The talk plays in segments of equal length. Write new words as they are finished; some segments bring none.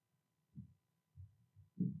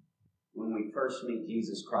we first meet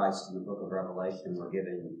Jesus Christ in the book of Revelation, we're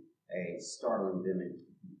given a startling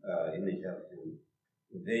image of him.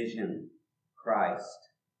 The vision, Christ.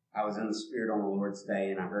 I was in the Spirit on the Lord's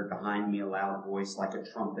day, and I heard behind me a loud voice like a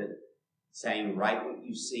trumpet saying, "Write what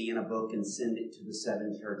you see in a book and send it to the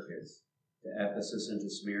 7 churches, to Ephesus and to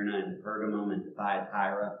Smyrna and to Pergamum and to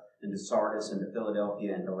Thyatira and to Sardis and to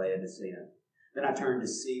Philadelphia and to Laodicea." Then I turned to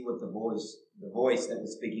see what the voice that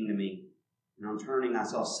was speaking to me. And on turning, I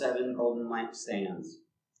saw 7 golden lampstands.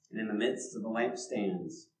 And in the midst of the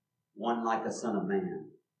lampstands, one like a son of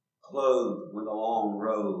man, clothed with a long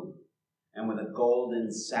robe, and with a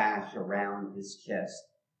golden sash around his chest.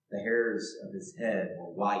 The hairs of his head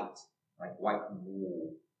were white, like white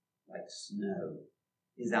wool, like snow.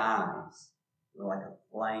 His eyes were like a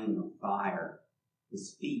flame of fire.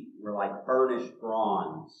 His feet were like burnished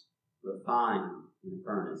bronze, refined in a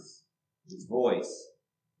furnace. His voice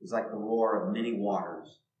was like the roar of many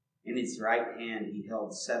waters. In his right hand he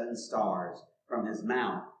held 7 stars. From his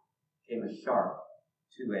mouth came a sharp,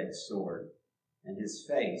 2-edged sword. And his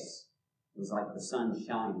face was like the sun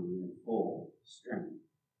shining in full strength.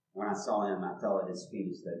 When I saw him, I fell at his feet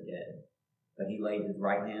as though dead. But he laid his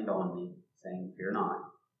right hand on me, saying, "Fear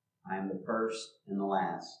not. I am the first and the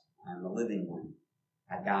last. I am the living one.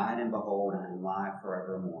 I died, and behold, I am alive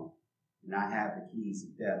forevermore. And I have the keys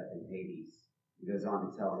of death and Hades." He goes on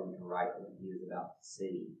to tell him to write what he is about to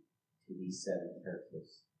see to these 7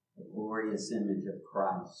 churches. A glorious image of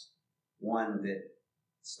Christ. One that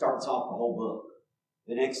starts off the whole book.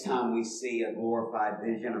 The next time we see a glorified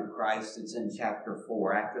vision of Christ, it's in chapter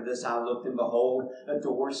 4. "After this I looked, and behold, a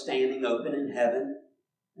door standing open in heaven.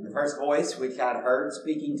 And the first voice which I'd heard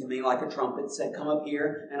speaking to me like a trumpet said, 'Come up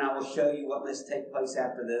here, and I will show you what must take place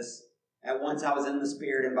after this.' At once I was in the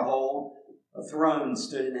Spirit, and behold, a throne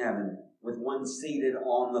stood in heaven, with one seated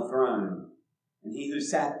on the throne. And he who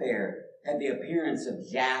sat there had the appearance of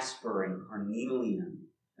jasper and carnelian.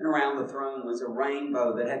 And around the throne was a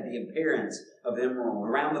rainbow that had the appearance of emerald.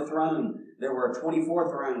 Around the throne there were 24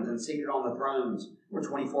 thrones, and seated on the thrones were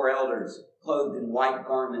 24 elders, clothed in white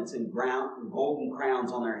garments and golden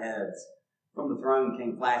crowns on their heads. From the throne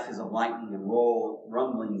came flashes of lightning and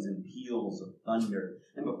rumblings and peals of thunder.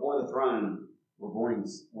 And before the throne were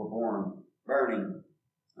burning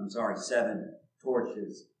 7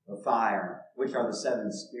 torches of fire, which are the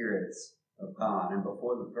 7 spirits of God. And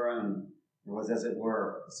before the throne there was, as it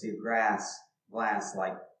were, a sea of glass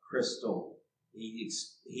like crystal.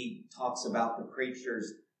 He talks about the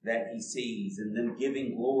creatures that he sees, and them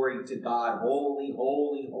giving glory to God. "Holy,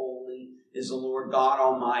 holy, holy is the Lord God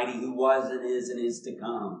Almighty, who was and is to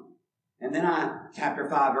come." And then chapter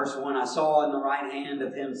 5, verse 1, "I saw in the right hand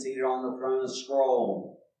of him seated on the throne a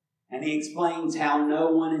scroll." And he explains how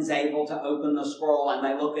no one is able to open the scroll, and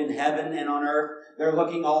they look in heaven and on earth. They're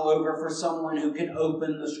looking all over for someone who can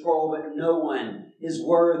open the scroll, but no one is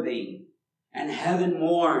worthy. And heaven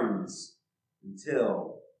mourns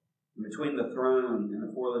until between the throne and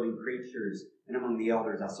the 4 living creatures and among the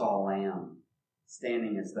elders I saw a lamb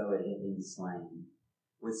standing as though it had been slain,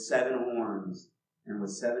 with 7 horns and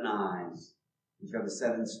with 7 eyes, which are the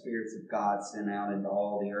 7 spirits of God sent out into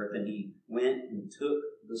all the earth. And he went and took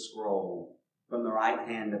the scroll from the right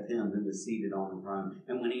hand of him who was seated on the throne.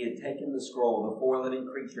 And when he had taken the scroll, the 4 living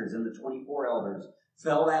creatures and the 24 elders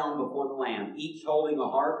fell down before the Lamb, each holding a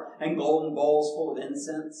harp and golden bowls full of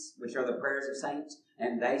incense, which are the prayers of saints.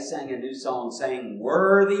 And they sang a new song, saying,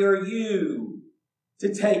 "Worthy are you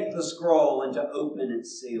to take the scroll and to open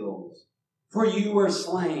its seals. For you were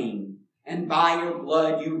slain, and by your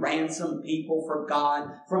blood you ransomed people for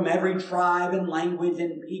God from every tribe and language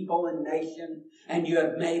and people and nation. And you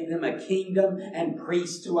have made them a kingdom and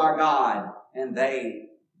priests to our God, and they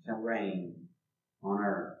shall reign on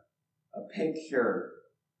earth." A picture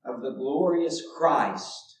of the glorious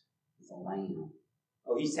Christ as a lamb.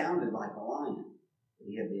 Oh, he sounded like a lion, but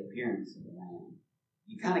he had the appearance of a lamb.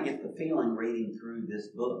 You kind of get the feeling reading through this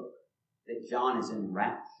book that John is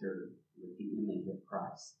enraptured with the image of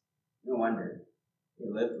Christ. No wonder. He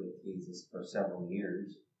lived with Jesus for several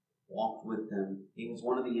years, walked with him. He was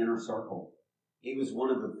one of the inner circle. He was one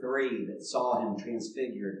of the 3 that saw him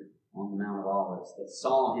transfigured on the Mount of Olives, that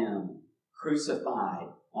saw him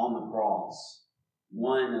crucified on the cross.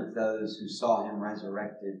 One of those who saw him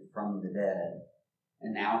resurrected from the dead.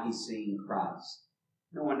 And now he's seeing Christ.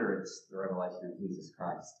 No wonder it's the revelation of Jesus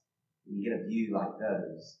Christ. When you get a view like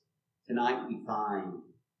those, tonight we find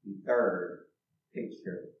the 3rd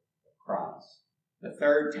picture of Christ. The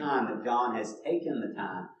 3rd time that John has taken the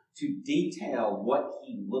time to detail what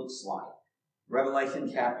he looks like. Revelation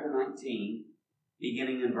chapter 19,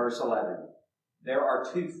 beginning in verse 11. There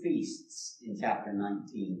are two feasts in chapter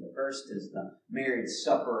 19. The first is the marriage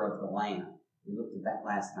supper of the Lamb. We looked at that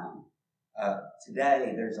last time.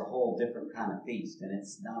 Today, there's a whole different kind of feast, and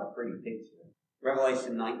it's not a pretty picture.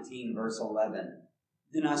 Revelation 19, verse 11.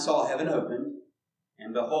 Then I saw heaven opened,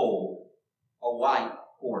 and behold, a white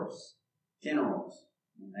horse. Generals,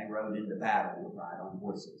 when they rode into battle, would ride on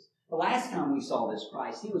horses. The last time we saw this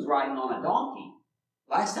Christ, he was riding on a donkey.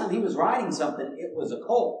 Last time he was riding something, it was a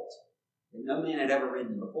colt that no man had ever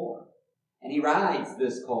ridden before. And he rides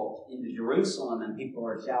this colt into Jerusalem, and people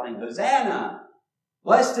are shouting, Hosanna!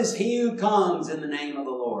 Blessed is he who comes in the name of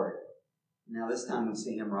the Lord. Now this time we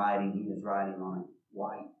see him riding. He is riding on a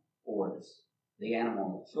white horse, the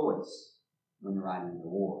animal of choice when you're riding into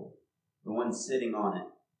war. The one sitting on it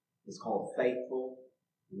is called Faithful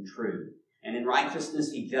and True. And in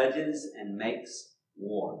righteousness he judges and makes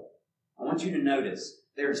war. I want you to notice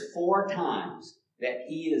there's 4 times that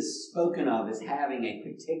he is spoken of as having a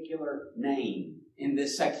particular name in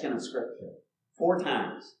this section of Scripture. 4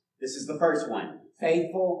 times. This is the first one.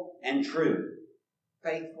 Faithful and true.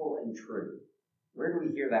 Faithful and true. Where do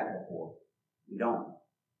we hear that before? We don't.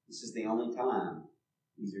 This is the only time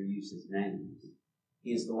these are used as names.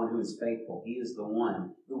 He is the one who is faithful. He is the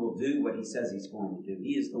one who will do what he says he's going to do.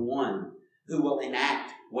 He is the one who will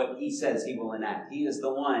enact what he says he will enact. He is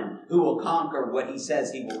the one who will conquer what he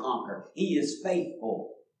says he will conquer. He is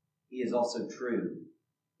faithful. He is also true.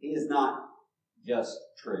 He is not just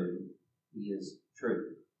true. He is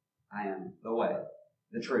true. I am the way,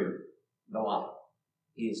 the truth, the life.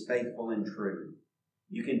 He is faithful and true.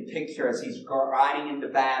 You can picture as he's riding into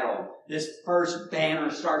battle, this first banner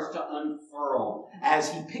starts to unfurl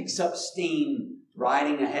as he picks up steam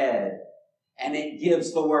riding ahead. And it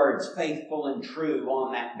gives the words faithful and true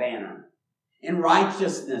on that banner. In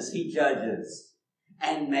righteousness he judges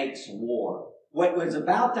and makes war. What was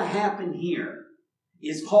about to happen here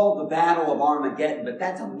is called the Battle of Armageddon, but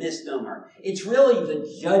that's a misnomer. It's really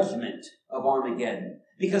the judgment of Armageddon,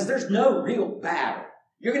 because there's no real battle.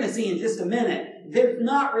 You're going to see in just a minute, there's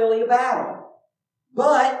not really a battle.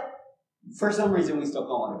 But for some reason we still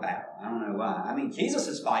call it a battle. I don't know why. I mean, Jesus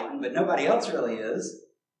is fighting, but nobody else really is.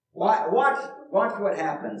 Watch what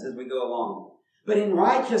happens as we go along. But in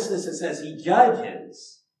righteousness it says he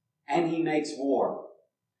judges and he makes war.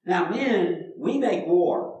 Now men, we make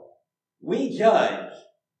war. We judge.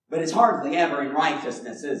 But it's hardly ever in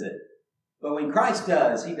righteousness, is it? But when Christ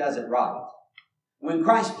does, he does it right. When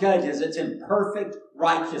Christ judges, it's in perfect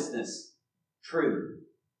righteousness. True.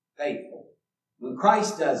 Faithful. When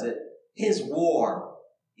Christ does it, his war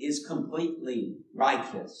is completely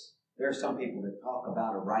righteous. There are some people that talk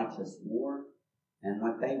about a righteous war, and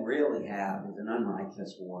what they really have is an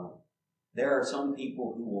unrighteous war. There are some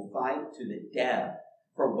people who will fight to the death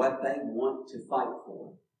for what they want to fight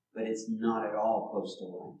for, but it's not at all close to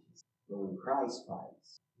righteous. But when Christ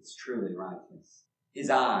fights, it's truly righteous. His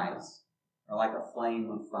eyes are like a flame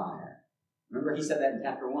of fire. Remember he said that in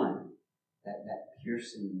chapter 1. That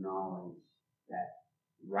piercing knowledge, that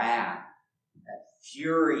wrath, that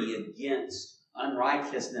fury against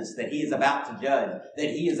unrighteousness that he is about to judge, that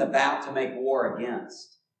he is about to make war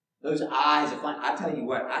against. Those eyes of flame. I tell you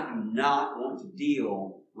what, I do not want to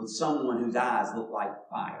deal with someone whose eyes look like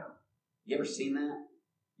fire. You ever seen that?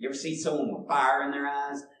 You ever see someone with fire in their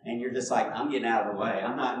eyes and you're just like, I'm getting out of the way.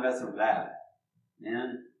 I'm not messing with that.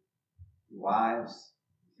 Men, wives,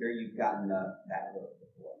 I'm sure you've gotten that look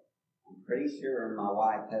before. I'm pretty sure my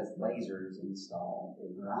wife has lasers installed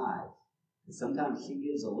in her eyes. Sometimes she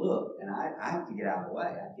gives a look, and I have to get out of the way.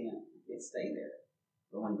 I can't stay there.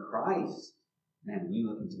 But when Christ, man, when you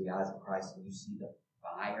look into the eyes of Christ and you see the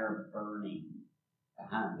fire burning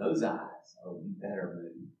behind those eyes, oh, you better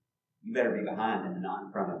move. You better be behind him and not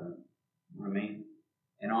in front of him. You know what I mean?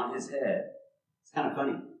 And on his head, it's kind of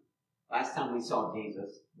funny. Last time we saw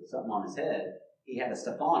Jesus with something on his head, he had a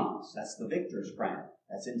Stephanos. That's the victor's crown.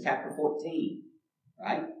 That's in chapter 14,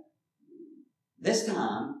 right? This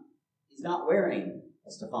time, he's not wearing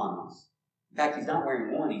a Stephanos. In fact, he's not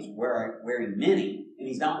wearing one. He's wearing many. And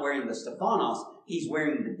he's not wearing the Stephanos. He's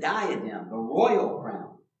wearing the diadem, the royal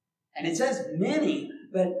crown. And it says many,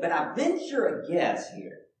 but I venture a guess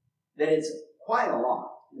here that it's quite a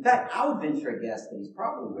lot. In fact, I would venture a guess that he's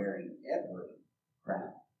probably wearing every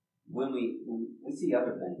crown. When we see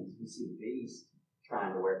other things, we see the beast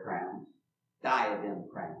trying to wear crowns, diadem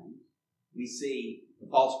crowns. We see the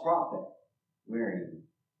false prophet wearing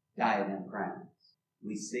diadem crowns.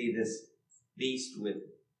 We see this beast with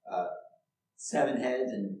 7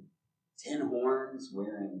 heads and 10 horns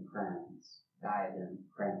wearing crowns, diadem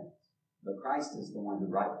crowns. But Christ is the one who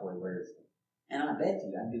rightfully wears them. And I bet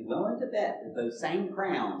you, I'd be willing to bet that those same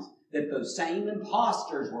crowns that those same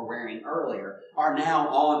imposters were wearing earlier are now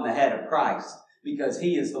on the head of Christ, because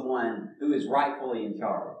he is the one who is rightfully in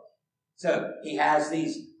charge. So he has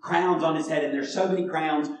these crowns on his head, and there's so many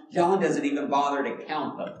crowns, John doesn't even bother to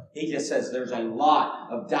count them. He just says there's a lot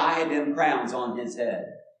of diadem crowns on his head.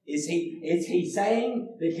 Is he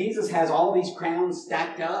saying that Jesus has all these crowns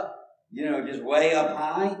stacked up, just way up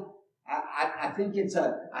high? I think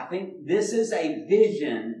this is a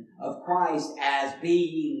vision of Christ as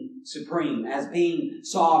being supreme, as being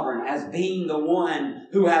sovereign, as being the one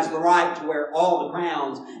who has the right to wear all the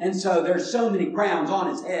crowns. And so there's so many crowns on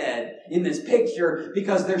his head in this picture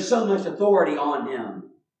because there's so much authority on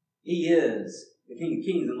him. He is the King of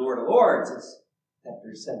Kings and Lord of Lords, as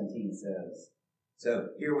chapter 17 says. So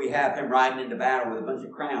here we have him riding into battle with a bunch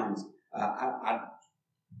of crowns. I'm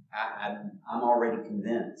already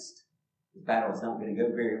convinced the battle's not going to go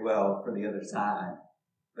very well for the other side.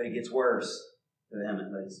 But it gets worse for them,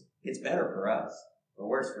 at least. It's better for us, but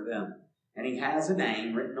worse for them. And he has a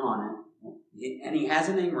name written on it. And he has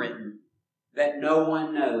a name written that no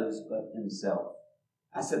one knows but himself.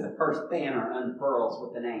 I said the first banner unfurls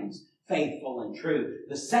with the names Faithful and True.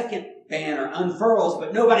 The second banner unfurls,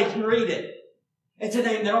 but nobody can read it. It's a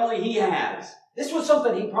name that only he has. This was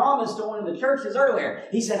something he promised to one of the churches earlier.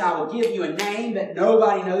 He said, I will give you a name that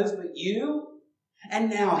nobody knows but you.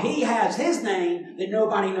 And now he has his name that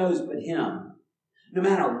nobody knows but him. No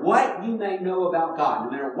matter what you may know about God,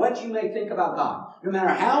 no matter what you may think about God, no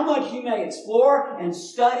matter how much you may explore and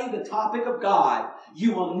study the topic of God,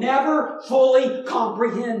 you will never fully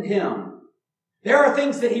comprehend him. There are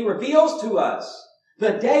things that he reveals to us.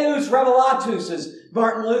 The Deus Revelatus, as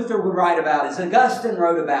Martin Luther would write about, as Augustine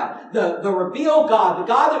wrote about. The revealed God, the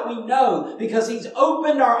God that we know because he's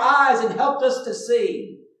opened our eyes and helped us to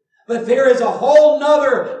see. But there is a whole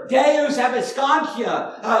nother Deus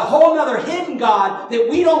Abscondia, a whole nother hidden God that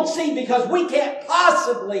we don't see because we can't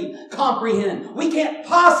possibly comprehend. We can't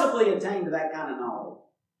possibly attain to that kind of knowledge.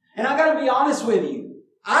 And I got to be honest with you.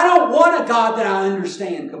 I don't want a God that I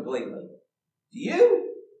understand completely. Do you?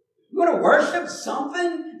 You want to worship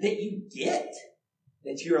something that you get?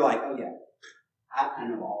 That you're like, oh yeah, I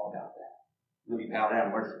know all about that. Let me bow down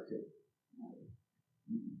and worship too. No.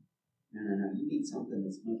 You need something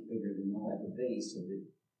that's much bigger than you'll ever be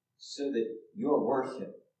so that your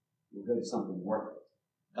worship will go to something worth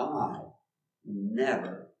it. God will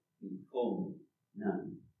never be fully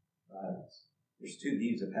known by us. There's two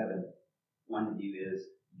views of heaven. One view is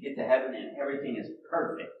you get to heaven and everything is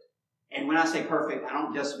perfect. And when I say perfect, I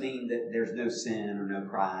don't just mean that there's no sin or no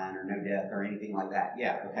crying or no death or anything like that.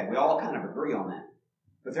 Yeah, okay, we all kind of agree on that.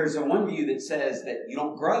 But there's a one view that says that you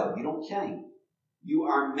don't grow, you don't change. You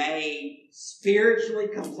are made spiritually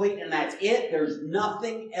complete, and that's it. There's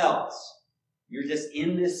nothing else. You're just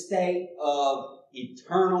in this state of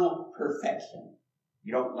eternal perfection.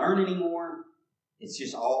 You don't learn anymore. It's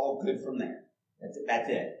just all good from there. That's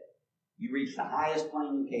it. You reach the highest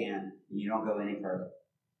plane you can, and you don't go any further.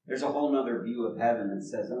 There's a whole other view of heaven that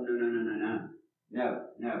says, oh,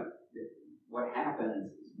 no. What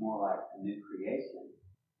happens is more like a new creation,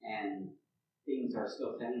 and things are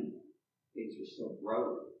still changing. Things are still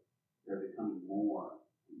growing. They're becoming more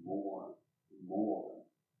and more and more.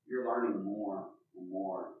 You're learning more and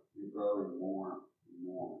more. You're growing more and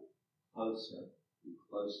more. Closer and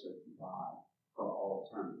closer to God for all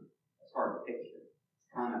eternity. It's hard to picture.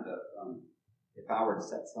 It's kind of if I were to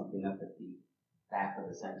set something up at the back of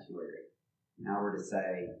the sanctuary, and I were to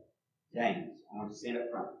say, James, I want you to stand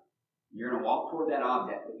up front. You're going to walk toward that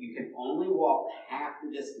object, but you can only walk half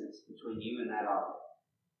the distance between you and that object.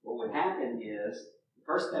 What would happen is, the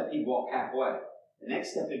first step, he'd walk halfway. The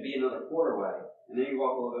next step would be another quarter way. And then he'd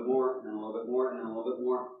walk a little bit more, and then a little bit more, and then a little bit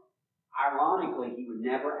more. Ironically, he would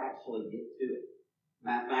never actually get to it.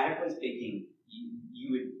 Mathematically speaking,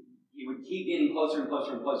 you would keep getting closer and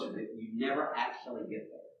closer and closer, but you'd never actually get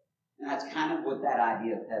there. And that's kind of what that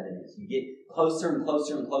idea of heaven is. You get closer and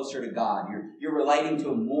closer and closer to God. You're relating to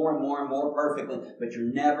him more and more and more perfectly, but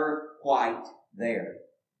you're never quite there.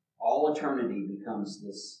 All eternity becomes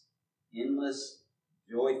this endless,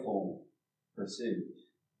 joyful pursuit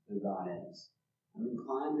of who God is. I'm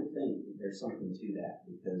inclined to think that there's something to that,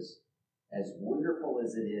 because as wonderful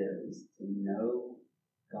as it is to know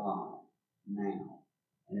God now,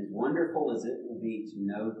 and as wonderful as it will be to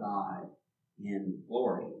know God in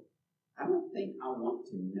glory, I don't think I want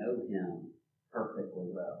to know him perfectly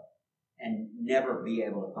well and never be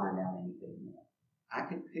able to find out anything more. I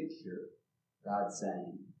could picture God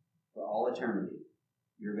saying, for all eternity,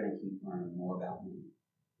 you're going to keep learning more about me,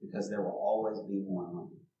 because there will always be more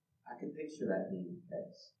learning. I can picture that being the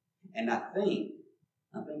case. And I think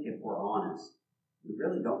if we're honest, we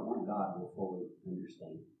really don't want God to fully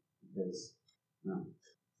understand, because no,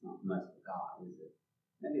 it's not much of God, is it?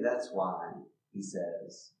 Maybe that's why he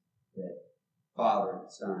says that Father,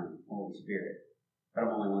 Son, Holy Spirit, but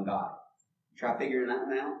I'm only one God. Try figuring that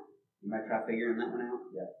one out? You might try figuring that one out?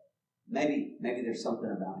 Yeah. Maybe there's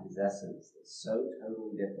something about his essence that's so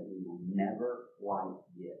totally different we will never quite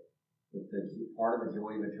get. But the part of the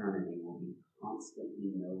joy of eternity will be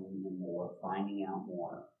constantly knowing him more, finding out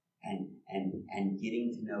more, and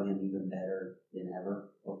getting to know him even better than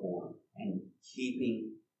ever before, and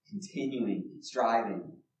continuing, striving,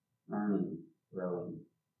 learning, growing.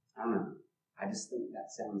 I don't know. I just think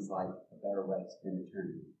that sounds like a better way to spend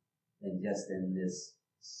eternity than just in this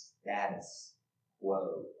status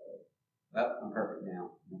quo. Well, I'm perfect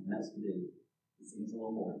now. Nothing else to do. It seems a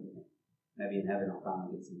little boring to me. Maybe in heaven I'll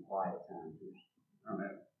finally get some quiet time too. I don't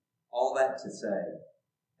know. All that to say,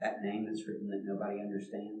 that name that's written that nobody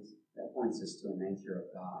understands, that points us to a nature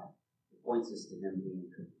of God. It points us to him being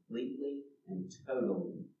completely and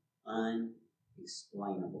totally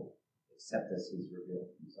unexplainable, except as he's revealed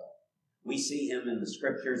himself. We see him in the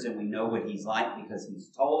scriptures and we know what he's like because he's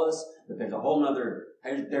told us, but there's a whole other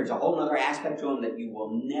aspect to him that you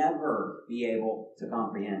will never be able to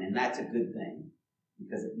comprehend. And that's a good thing,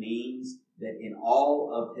 because it means that in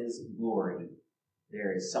all of his glory,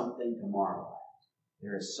 there is something to marvel at.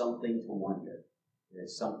 There is something to wonder. There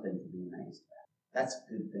is something to be amazed at. That's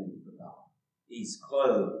a good thing for God. He's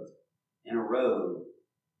clothed in a robe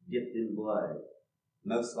dipped in blood.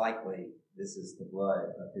 Most likely, this is the blood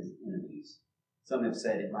of his enemies. Some have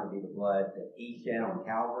said it might be the blood that he shed on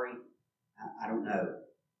Calvary. I don't know.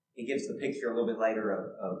 It gives the picture a little bit later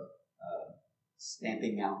of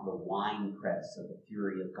stamping out the winepress of the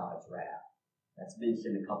fury of God's wrath. That's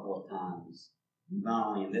mentioned a couple of times, not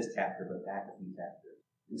only in this chapter, but back a few chapters.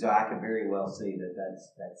 And so I could very well see that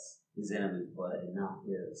that's his enemy's blood and not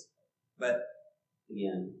his. But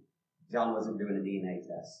again, John wasn't doing a DNA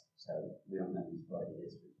test, so we don't know whose blood it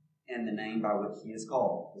is. And the name by which he is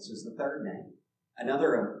called. This is the third name.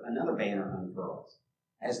 Another banner unfurls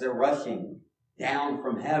as they're rushing down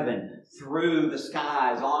from heaven through the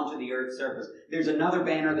skies onto the earth's surface. There's another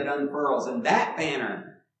banner that unfurls, and that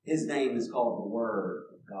banner, his name is called the Word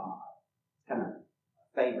of God. It's kind of a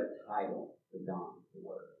favorite title for John, the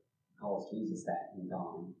Word. He calls Jesus that in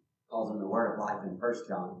John. He calls him the Word of Life in 1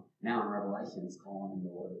 John. Now in Revelation, he's calling him the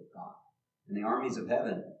Word of God. And the armies of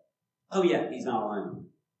heaven, oh yeah, he's not alone.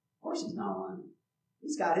 Of course he's not alone.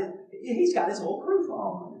 He's got his whole crew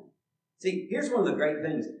following him. See, here's one of the great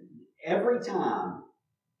things. Every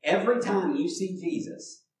time you see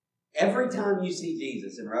Jesus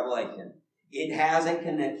in Revelation, it has a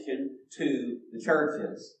connection to the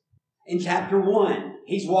churches. In chapter 1,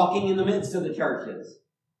 he's walking in the midst of the churches,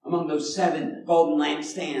 among those 7 golden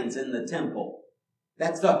lampstands in the temple.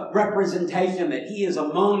 That's the representation that he is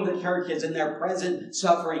among the churches in their present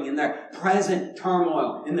suffering, in their present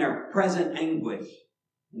turmoil, in their present anguish,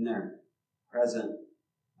 in their present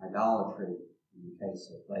idolatry, in the case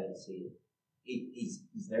of Laodicea.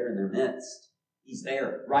 He's there in their midst. He's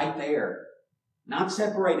there, right there. Not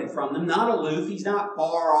separated from them, not aloof. He's not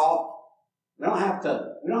far off. We don't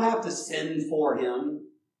have to send for him.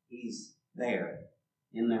 He's there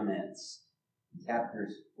in their midst. In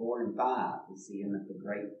chapters 4 and 5, we see him at the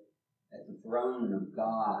throne of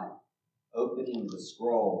God, opening the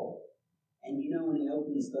scroll. And when he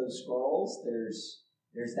opens those scrolls, there's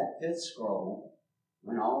that 5th scroll,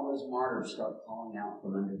 when all those martyrs start calling out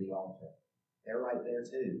from under the altar. They're right there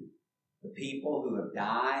too. The people who have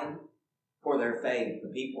died for their faith,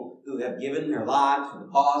 the people who have given their lives for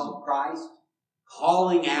the cause of Christ,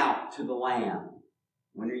 calling out to the Lamb,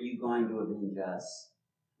 when are you going to avenge us?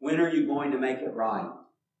 When are you going to make it right?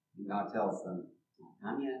 And God tells them,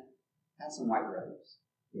 not yet. Have some white robes.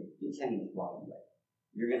 Get changed while you wait.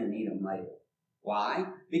 You're going to need them later. Why?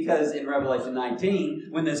 Because in Revelation 19,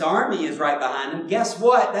 when this army is right behind them, guess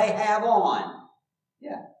what they have on?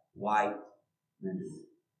 Yeah, white linen.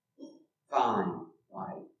 Fine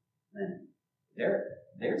white linen.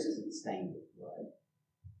 Theirs isn't stained with blood.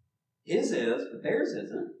 His is, but theirs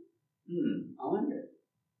isn't. I wonder.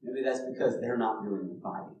 Maybe that's because they're not doing the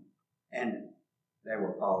fighting. And they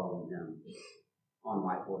were following him on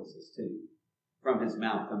white horses too. From his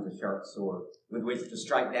mouth comes a sharp sword with which to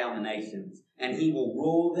strike down the nations, and he will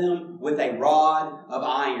rule them with a rod of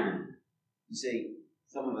iron. You see,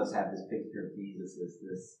 some of us have this picture of Jesus as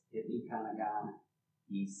this hippie kind of guy.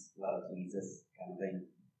 Peace, love, Jesus kind of thing.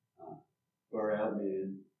 Forever,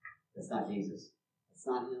 man. That's not Jesus. That's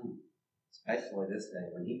not him. Especially this day.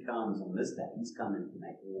 When he comes on this day, he's coming to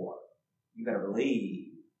make war. You better believe.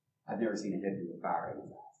 I've never seen a hippie with fire in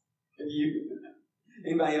his eyes. Have you?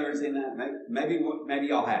 Anybody ever seen that? Maybe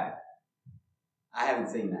y'all have. I haven't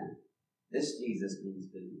seen that. This Jesus means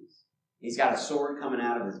business. He's got a sword coming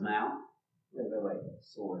out of his mouth. Wait,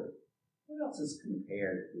 sword. What else is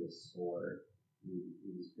compared to a sword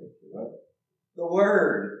in Scripture? What? The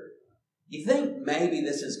Word. You think maybe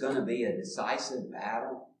this is going to be a decisive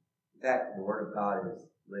battle? In fact, the Word of God is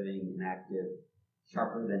living and active,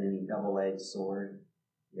 sharper than any double-edged sword.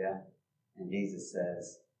 Yeah. And Jesus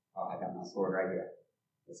says, oh, I got my sword right here.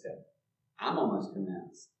 Let's go. I'm almost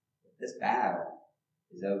convinced that this battle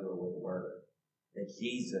is over with the Word. That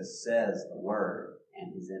Jesus says the Word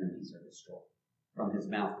and his enemies are destroyed. From his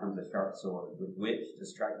mouth comes a sharp sword with which to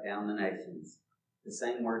strike down the nations. The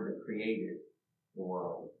same Word that created the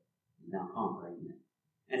world is now conquering it.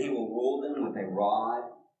 And he will rule them with a rod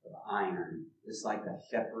of iron, just like a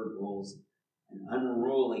shepherd rules an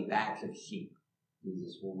unruly batch of sheep.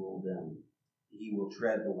 Jesus will rule them. He will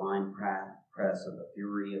tread the winepress of the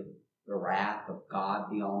fury of the wrath of God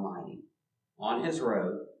the Almighty. On his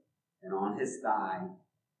robe and on his thigh,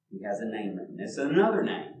 he has a name written. It's another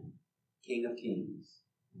name, King of Kings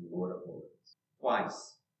and Lord of Lords.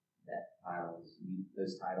 Twice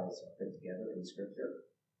those titles are put together in Scripture.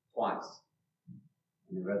 Twice.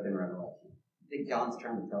 And they're both in Revelation. I think John's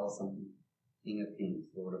trying to tell us something. King of Kings,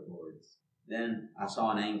 Lord of Lords. Then I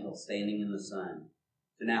saw an angel standing in the sun.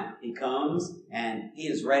 So now he comes and he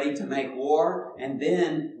is ready to make war. And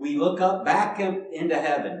then we look up back up into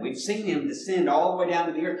heaven. We've seen him descend all the way down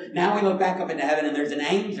to the earth. Now we look back up into heaven and there's an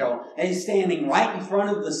angel and he's standing right in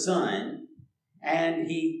front of the sun. And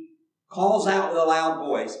he calls out with a loud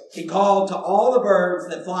voice. He called to all the birds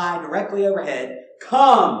that fly directly overhead,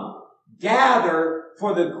 come, gather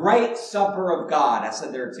for the great supper of God. I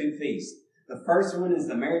said there are two feasts. The first one is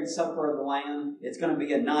the marriage supper of the Lamb. It's going to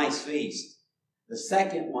be a nice feast. The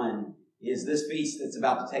second one is this feast that's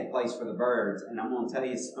about to take place for the birds. And I'm going to tell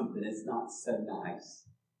you something, it's not so nice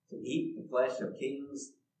to eat the flesh of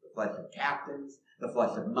kings, the flesh of captains, the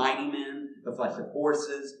flesh of mighty men, the flesh of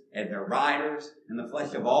horses and their riders, and the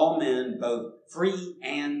flesh of all men, both free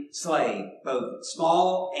and slave, both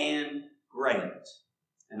small and great.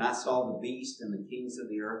 And I saw the beast and the kings of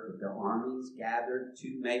the earth with their armies gathered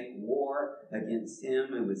to make war against him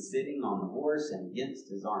who was sitting on the horse and against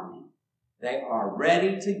his army. They are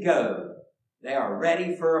ready to go. They are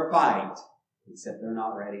ready for a fight, except they're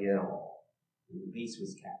not ready at all. And the beast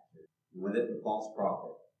was captured, and with it the false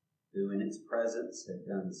prophet, who in its presence had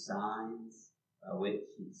done signs by which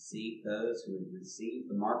he deceived those who had received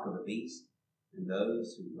the mark of the beast and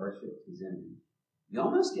those who worshipped his image. You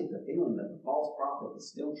almost get the feeling that the false prophet is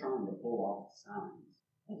still trying to pull off the signs.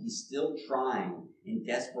 Like he's still trying in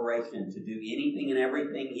desperation to do anything and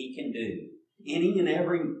everything he can do. Any and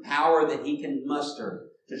every power that he can muster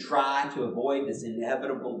to try to avoid this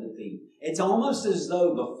inevitable defeat. It's almost as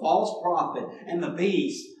though the false prophet and the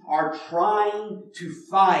beast are trying to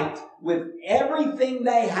fight with everything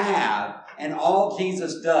they have, and all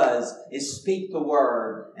Jesus does is speak the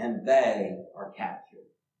word and they are captured.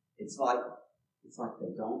 It's like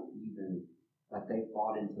they don't even, like they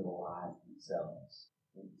fought into the lie themselves.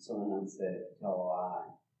 Someone once said, if you tell a lie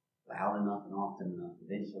loud enough and often enough,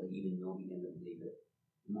 eventually even you'll begin to believe it.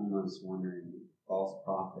 I'm almost wondering if the false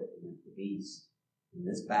prophet and the beast in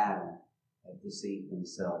this battle have deceived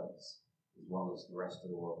themselves as well as the rest of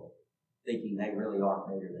the world, thinking they really are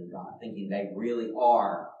greater than God, thinking they really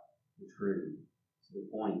are the truth, to the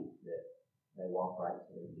point that they walk right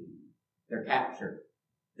to their doom. They're captured.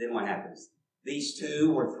 Then what happens? These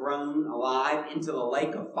two were thrown alive into the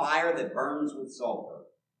lake of fire that burns with sulfur.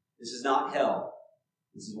 This is not hell.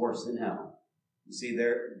 This is worse than hell. You see,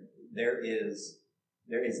 there is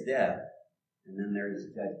death, and then there is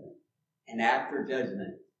judgment. And after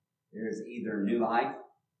judgment, there is either new life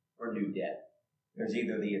or new death. There's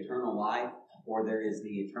either the eternal life or there is the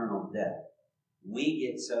eternal death. We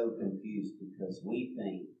get so confused because we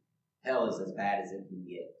think hell is as bad as it can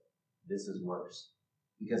get. This is worse.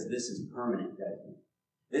 Because this is permanent judgment.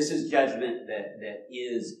 This is judgment that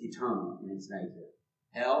is eternal in its nature.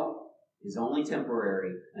 Hell is only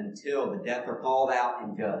temporary until the death are called out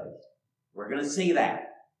and judged. We're going to see that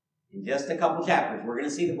in just a couple chapters. We're going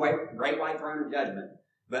to see the great white throne of judgment.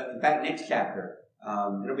 But in fact, next chapter,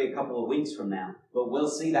 it'll be a couple of weeks from now, but we'll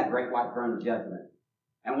see that great white throne of judgment.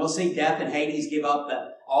 And we'll see death and Hades give up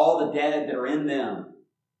all the dead that are in them.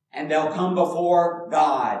 And they'll come before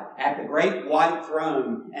God at the great white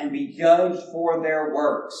throne and be judged for their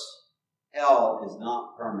works. Hell is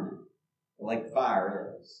not permanent. The lake of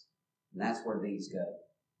fire is. And that's where these go.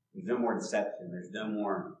 There's no more deception. There's no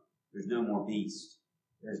more beast.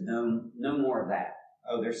 There's no more of that.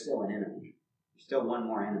 Oh, there's still an enemy. There's still one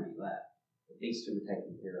more enemy left. But these two were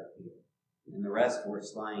taken care of here. And the rest were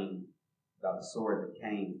slain by the sword that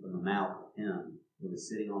came from the mouth of him who was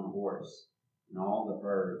sitting on the horse, and all the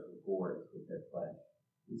birds were gorged with their flesh.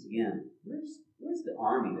 Once again, where's the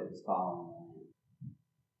army that was following the land?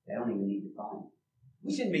 They don't even need to fight.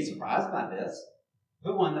 We shouldn't be surprised by this.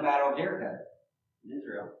 Who won the battle of Jericho?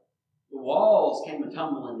 Israel. The walls came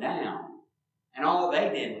tumbling down, and all they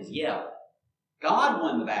did was yell. God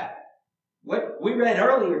won the battle. What we read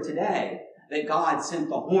earlier today, that God sent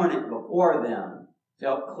the hornet before them to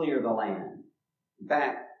help clear the land. In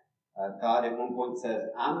fact, God at one point says,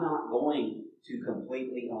 I'm not going to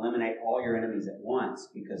completely eliminate all your enemies at once,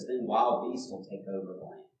 because then wild beasts will take over the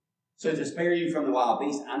land. So to spare you from the wild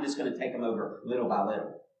beasts, I'm just going to take them over little by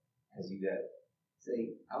little as you go.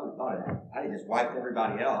 See, I would have thought of that. I'd have just wiped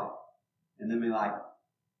everybody out and then be like,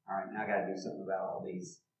 all right, now I got to do something about all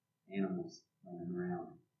these animals running around.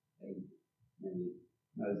 Hey, maybe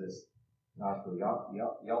Moses, Joshua,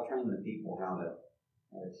 y'all train the people how to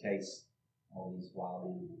chase all these wild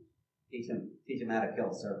animals. Teach them how to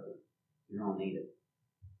kill a serpent. You don't need it.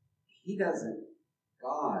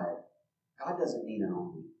 God doesn't need an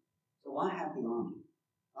army. So why have the army?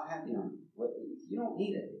 Why have the army? You don't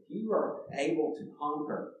need it. If you are able to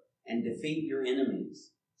conquer and defeat your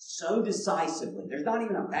enemies so decisively, there's not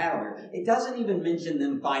even a battle here. It doesn't even mention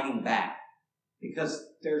them fighting back, because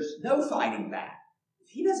there's no fighting back. If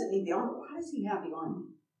he doesn't need the army, why does he have the army?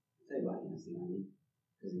 I'll tell you why he has the army.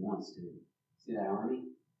 Because he wants to. See that army?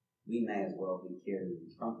 We may as well be carrying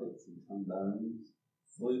trumpets and trombones,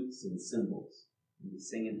 flutes and cymbals, and be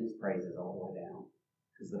singing his praises all the way down.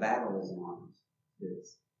 Because the battle isn't ours. It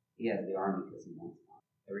is. He has the army because he wants it.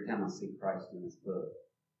 Every time I see Christ in this book,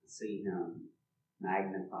 I see him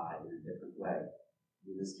magnified in a different way.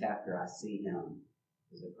 In this chapter, I see him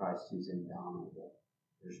as a Christ who's indomitable.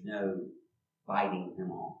 There's no fighting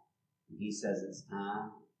him off. When he says it's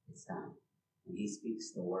time, it's time. When he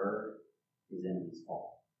speaks the word, his enemies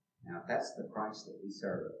fall. Now, if that's the Christ that we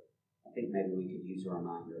serve, I think maybe we could use a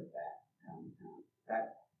reminder of that time to time. In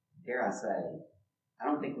fact, dare I say, I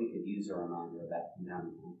don't think we could use a reminder of that from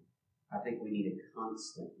time to time. I think we need a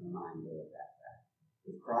constant reminder of that fact.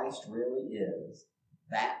 If Christ really is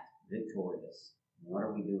that victorious, what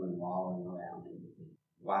are we doing wallowing around in defeat?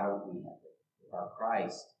 Why don't we have it? If our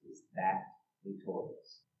Christ is that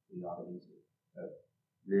victorious, we ought to be too. So,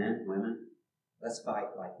 men, women, let's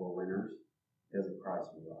fight like we're winners, because of Christ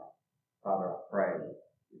we are. Father, I pray that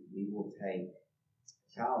we will take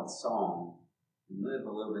a child's song and live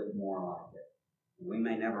a little bit more like it. We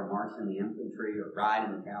may never march in the infantry or ride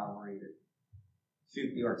in the cavalry or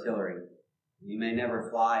shoot the artillery. We may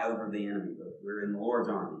never fly over the enemy, but we're in the Lord's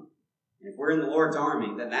army. And if we're in the Lord's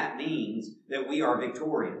army, then that means that we are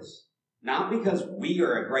victorious. Not because we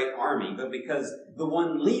are a great army, but because the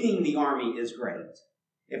one leading the army is great.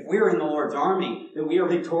 If we're in the Lord's army, then we are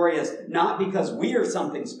victorious not because we are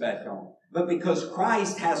something special, but because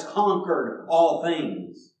Christ has conquered all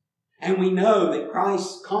things. And we know that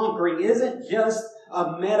Christ's conquering isn't just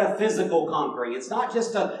a metaphysical conquering. It's not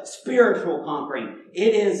just a spiritual conquering.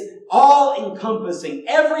 It is all-encompassing,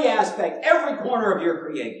 every aspect, every corner of your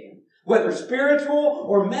creation. Whether spiritual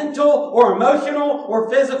or mental or emotional or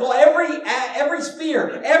physical, every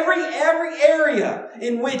sphere, every area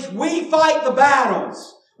in which we fight the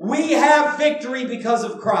battles, we have victory because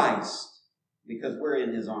of Christ. Because we're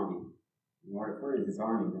in his army. And Lord, if we're in his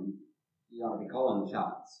army, then he ought to be calling the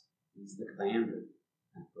shots. He's the commander,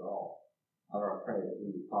 after all. Father, I pray that we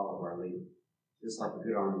would follow our leader, just like a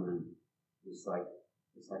good army man, just like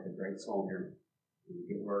a great soldier. We would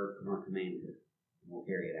get word from our commander, and we'll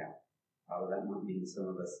carry it out. Father, that might mean some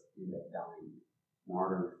of us end up dying,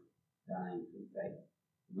 martyrs, dying for the faith.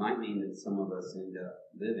 It might mean that some of us end up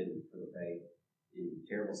living for the faith in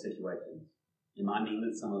terrible situations. It might mean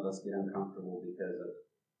that some of us get uncomfortable because of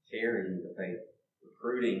sharing the faith,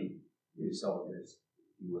 recruiting new soldiers,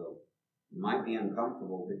 if you will. It might be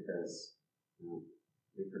uncomfortable because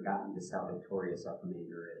we've forgotten just how victorious our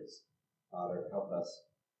commander is. Father, help us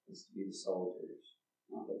to be the soldiers,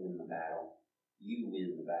 not to win the battle. You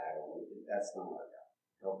win the battle. That's not our job.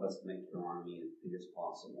 Help us make your army as big as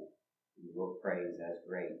possible. And we'll praise as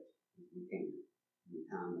great as we can in the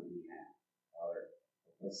time that we have. Father,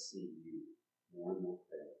 help us see you more and more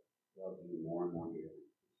clearly, love you more and more dearly,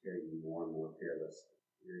 share you more and more fearlessly.